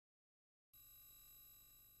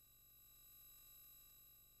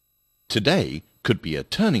Today could be a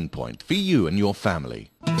turning point for you and your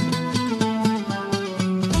family.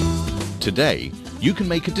 Today, you can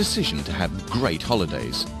make a decision to have great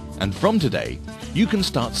holidays. And from today, you can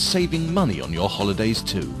start saving money on your holidays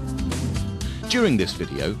too. During this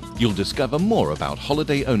video, you'll discover more about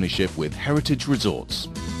holiday ownership with Heritage Resorts.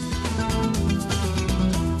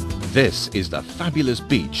 This is the fabulous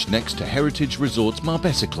beach next to Heritage Resorts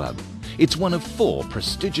Marbella Club. It's one of 4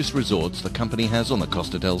 prestigious resorts the company has on the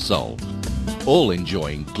Costa del Sol, all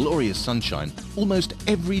enjoying glorious sunshine almost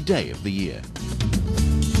every day of the year.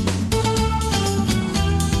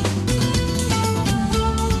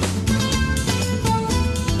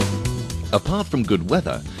 Apart from good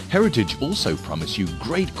weather, Heritage also promise you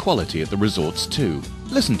great quality at the resorts too.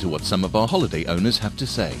 Listen to what some of our holiday owners have to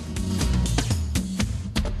say.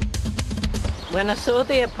 When I saw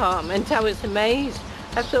the apartment, I was amazed.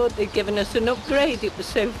 I thought they'd given us an upgrade. It was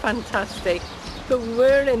so fantastic. But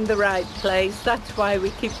we're in the right place. That's why we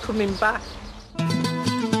keep coming back.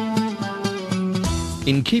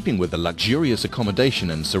 In keeping with the luxurious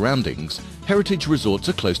accommodation and surroundings, Heritage Resorts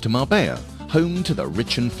are close to Marbella, home to the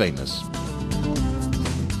rich and famous.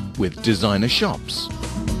 With designer shops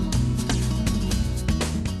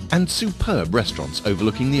and superb restaurants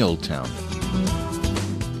overlooking the Old Town.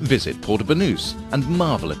 Visit Porto Banús and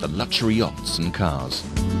marvel at the luxury yachts and cars.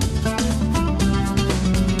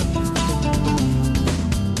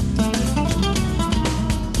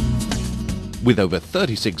 With over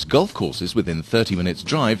 36 golf courses within 30 minutes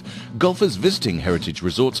drive, golfers visiting Heritage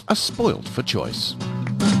Resorts are spoilt for choice.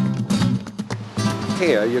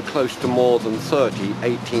 Here you're close to more than 30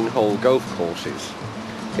 18-hole golf courses.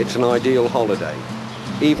 It's an ideal holiday.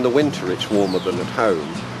 Even the winter it's warmer than at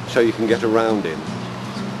home, so you can get around in.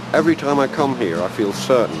 Every time I come here I feel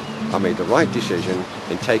certain I made the right decision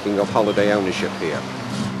in taking up holiday ownership here.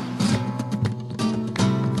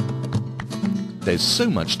 There's so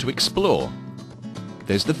much to explore.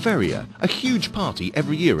 There's the Feria, a huge party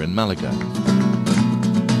every year in Malaga.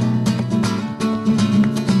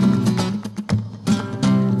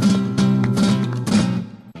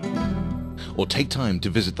 Or take time to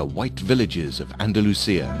visit the white villages of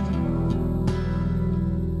Andalusia.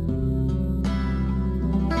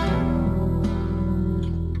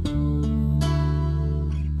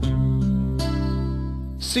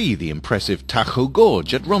 See the impressive Tajo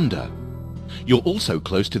Gorge at Ronda. You're also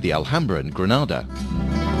close to the Alhambra in Granada.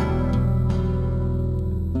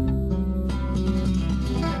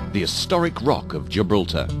 The historic Rock of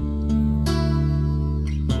Gibraltar.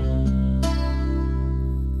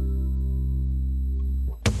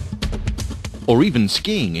 Or even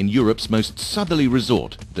skiing in Europe's most southerly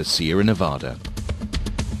resort, the Sierra Nevada.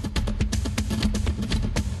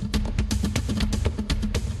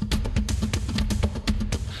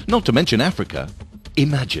 Not to mention Africa.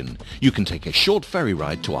 Imagine you can take a short ferry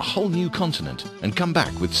ride to a whole new continent and come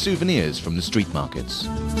back with souvenirs from the street markets.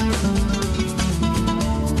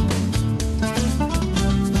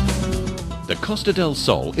 The Costa del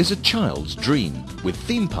Sol is a child's dream, with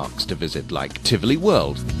theme parks to visit like Tivoli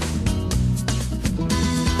World,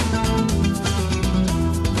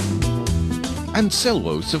 and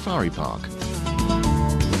Selwo Safari Park.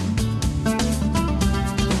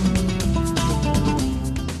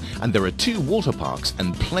 And there are 2 water parks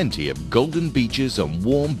and plenty of golden beaches and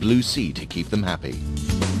warm blue sea to keep them happy.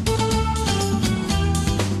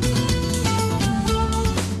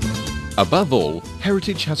 Above all,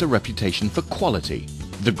 Heritage has a reputation for quality.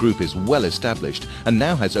 The group is well established and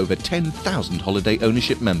now has over 10,000 holiday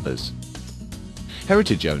ownership members.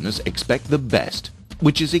 Heritage owners expect the best,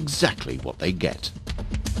 which is exactly what they get.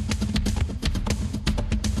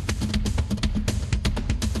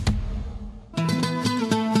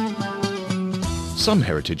 Some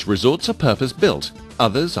Heritage Resorts are purpose-built,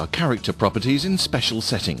 others are character properties in special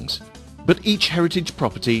settings. But each Heritage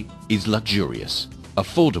property is luxurious,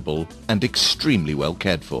 affordable and extremely well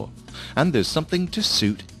cared for. And there's something to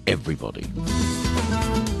suit everybody.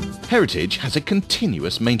 Heritage has a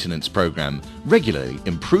continuous maintenance program, regularly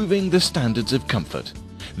improving the standards of comfort.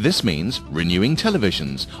 This means renewing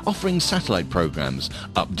televisions, offering satellite programs,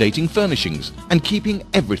 updating furnishings and keeping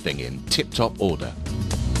everything in tip-top order.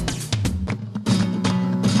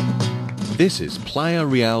 This is Playa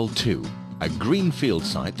Real 2, a greenfield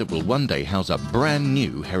site that will one day house a brand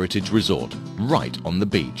new Heritage Resort, right on the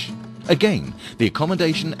beach. Again, the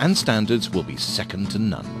accommodation and standards will be second to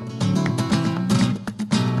none.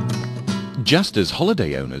 Just as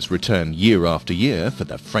holiday owners return year after year for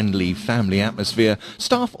the friendly family atmosphere,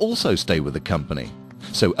 staff also stay with the company.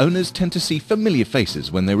 So owners tend to see familiar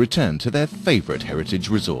faces when they return to their favourite Heritage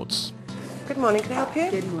Resorts. Good morning, can I help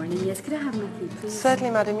you? Good morning. Yes, could I have my fee, please?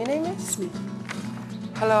 Certainly, madam. Your name is? Smith.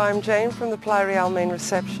 Hello, I'm Jane from the Playa Real main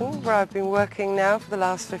reception, where I've been working now for the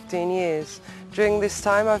last 15 years. During this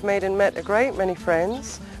time, I've made and met a great many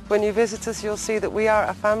friends. When you visit us, you'll see that we are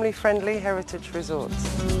a family-friendly heritage resort.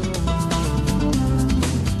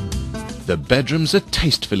 The bedrooms are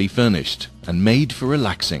tastefully furnished and made for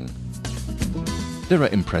relaxing. There are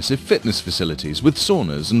impressive fitness facilities with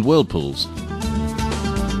saunas and whirlpools.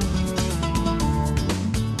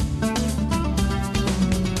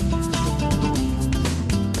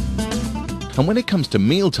 And when it comes to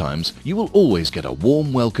meal times, you will always get a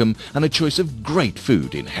warm welcome and a choice of great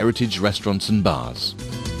food in heritage restaurants and bars.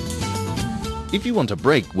 If you want a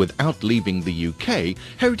break without leaving the UK,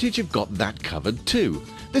 Heritage have got that covered too.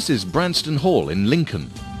 This is Branston Hall in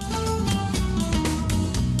Lincoln.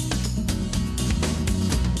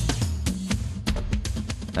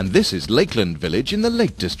 And this is Lakeland Village in the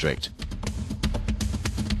Lake District.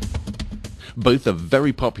 Both are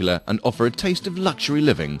very popular and offer a taste of luxury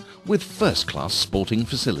living with first-class sporting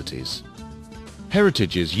facilities.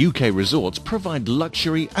 Heritage's UK resorts provide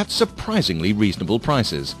luxury at surprisingly reasonable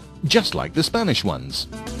prices, just like the Spanish ones.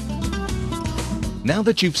 Now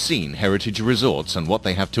that you've seen Heritage Resorts and what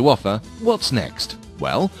they have to offer, what's next?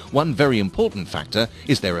 Well, one very important factor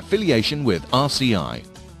is their affiliation with RCI.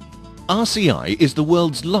 RCI is the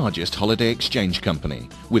world's largest holiday exchange company,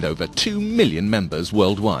 with over 2 million members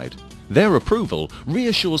worldwide. Their approval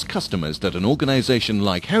reassures customers that an organization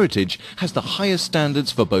like Heritage has the highest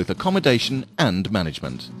standards for both accommodation and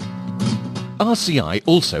management. RCI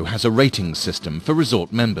also has a rating system for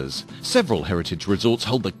resort members. Several Heritage resorts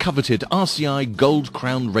hold the coveted RCI Gold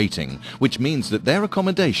Crown rating, which means that their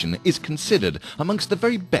accommodation is considered amongst the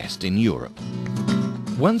very best in Europe.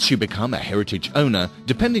 Once you become a Heritage owner,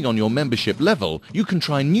 depending on your membership level, you can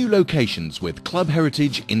try new locations with Club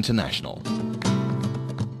Heritage International.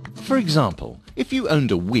 For example, if you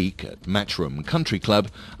owned a week at Matchroom Country Club,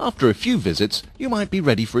 after a few visits you might be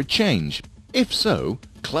ready for a change. If so,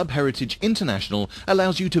 Club Heritage International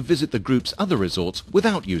allows you to visit the group's other resorts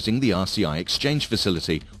without using the RCI exchange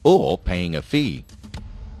facility or paying a fee.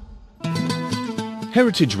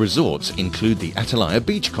 Heritage resorts include the Atalaya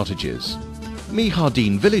Beach Cottages,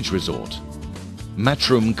 Mihardin Village Resort,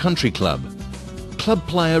 Matchroom Country Club, Club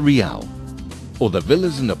Playa Real, or the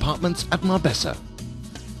villas and apartments at Marbella.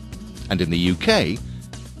 And in the UK,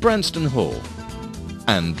 Branston Hall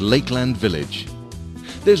and Lakeland Village.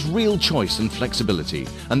 There's real choice and flexibility,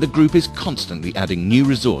 and the group is constantly adding new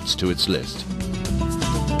resorts to its list.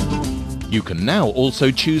 You can now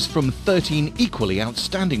also choose from 13 equally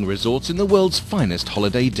outstanding resorts in the world's finest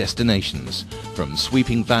holiday destinations, from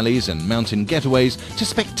sweeping valleys and mountain getaways to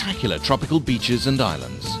spectacular tropical beaches and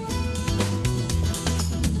islands.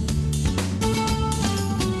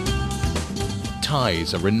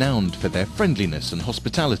 Thais are renowned for their friendliness and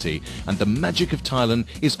hospitality, and the magic of Thailand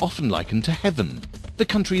is often likened to heaven. The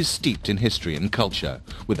country is steeped in history and culture,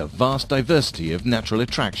 with a vast diversity of natural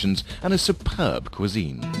attractions and a superb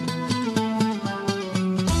cuisine.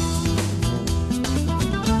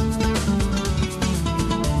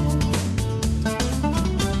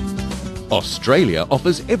 Australia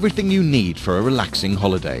offers everything you need for a relaxing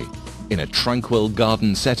holiday. In a tranquil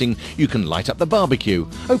garden setting, you can light up the barbecue,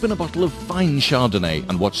 open a bottle of fine Chardonnay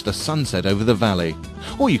and watch the sunset over the valley.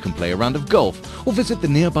 Or you can play a round of golf or visit the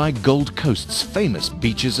nearby Gold Coast's famous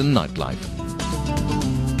beaches and nightlife.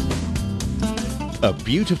 A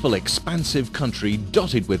beautiful, expansive country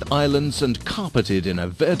dotted with islands and carpeted in a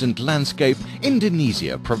verdant landscape,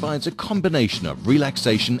 Indonesia provides a combination of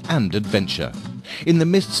relaxation and adventure. In the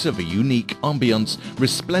midst of a unique ambience,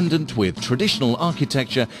 resplendent with traditional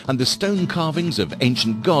architecture and the stone carvings of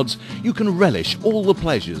ancient gods, you can relish all the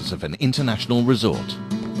pleasures of an international resort.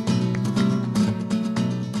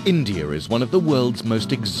 India is one of the world's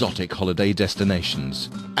most exotic holiday destinations,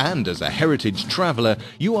 and as a heritage traveller,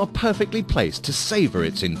 you are perfectly placed to savour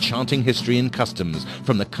its enchanting history and customs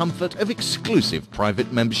from the comfort of exclusive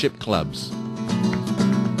private membership clubs.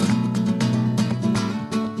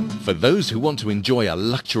 For those who want to enjoy a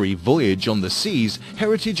luxury voyage on the seas,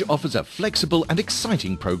 Heritage offers a flexible and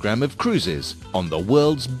exciting program of cruises on the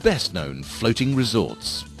world's best-known floating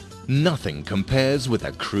resorts. Nothing compares with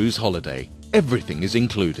a cruise holiday. Everything is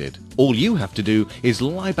included. All you have to do is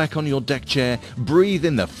lie back on your deck chair, breathe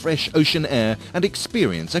in the fresh ocean air, and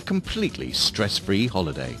experience a completely stress-free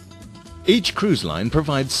holiday. Each cruise line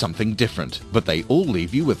provides something different, but they all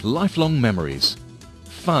leave you with lifelong memories.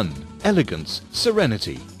 Fun, elegance,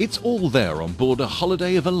 serenity, it's all there on board a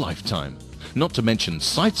holiday of a lifetime. Not to mention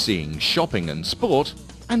sightseeing, shopping and sport,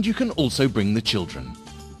 and you can also bring the children.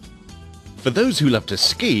 For those who love to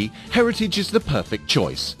ski, Heritage is the perfect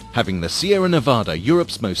choice, having the Sierra Nevada,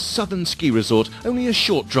 Europe's most southern ski resort, only a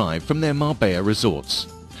short drive from their Marbella resorts.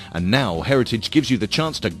 And now Heritage gives you the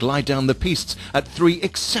chance to glide down the pistes at 3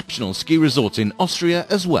 exceptional ski resorts in Austria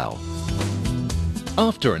as well.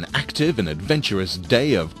 After an active and adventurous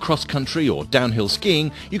day of cross-country or downhill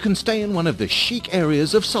skiing, you can stay in one of the chic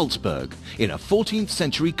areas of Salzburg, in a 14th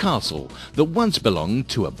century castle that once belonged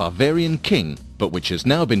to a Bavarian king, but which has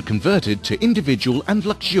now been converted to individual and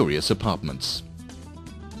luxurious apartments.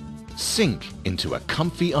 Sink into a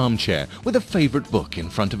comfy armchair with a favourite book in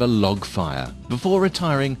front of a log fire before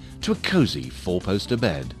retiring to a cosy 4-poster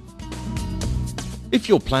bed. If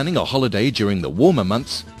you're planning a holiday during the warmer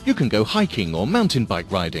months, you can go hiking or mountain bike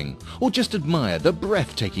riding, or just admire the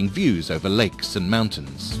breathtaking views over lakes and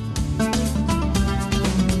mountains.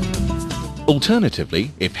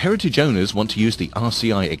 Alternatively, if Heritage owners want to use the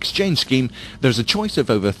RCI exchange scheme, there's a choice of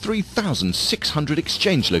over 3,600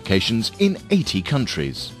 exchange locations in 80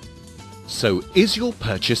 countries. So is your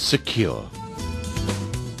purchase secure?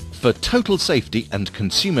 For total safety and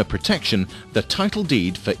consumer protection, the title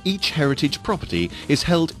deed for each Heritage property is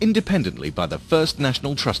held independently by the First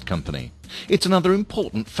National Trust Company. It's another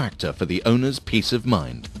important factor for the owner's peace of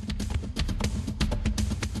mind.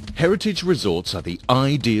 Heritage resorts are the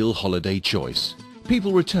ideal holiday choice.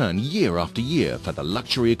 People return year after year for the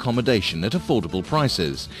luxury accommodation at affordable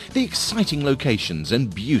prices, the exciting locations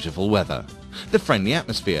and beautiful weather, the friendly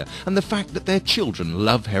atmosphere, and the fact that their children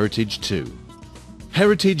love Heritage too.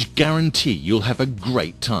 Heritage guarantee you'll have a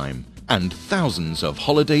great time, and thousands of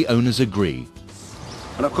holiday owners agree.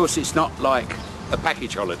 And of course it's not like a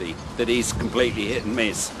package holiday that is completely hit and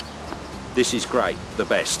miss. This is great, the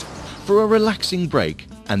best. For a relaxing break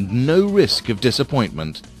and no risk of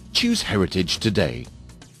disappointment, choose Heritage today.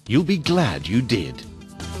 You'll be glad you did.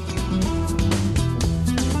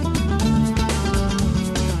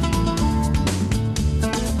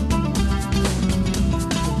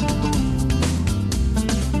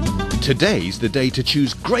 Today's the day to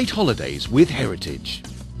choose great holidays with Heritage.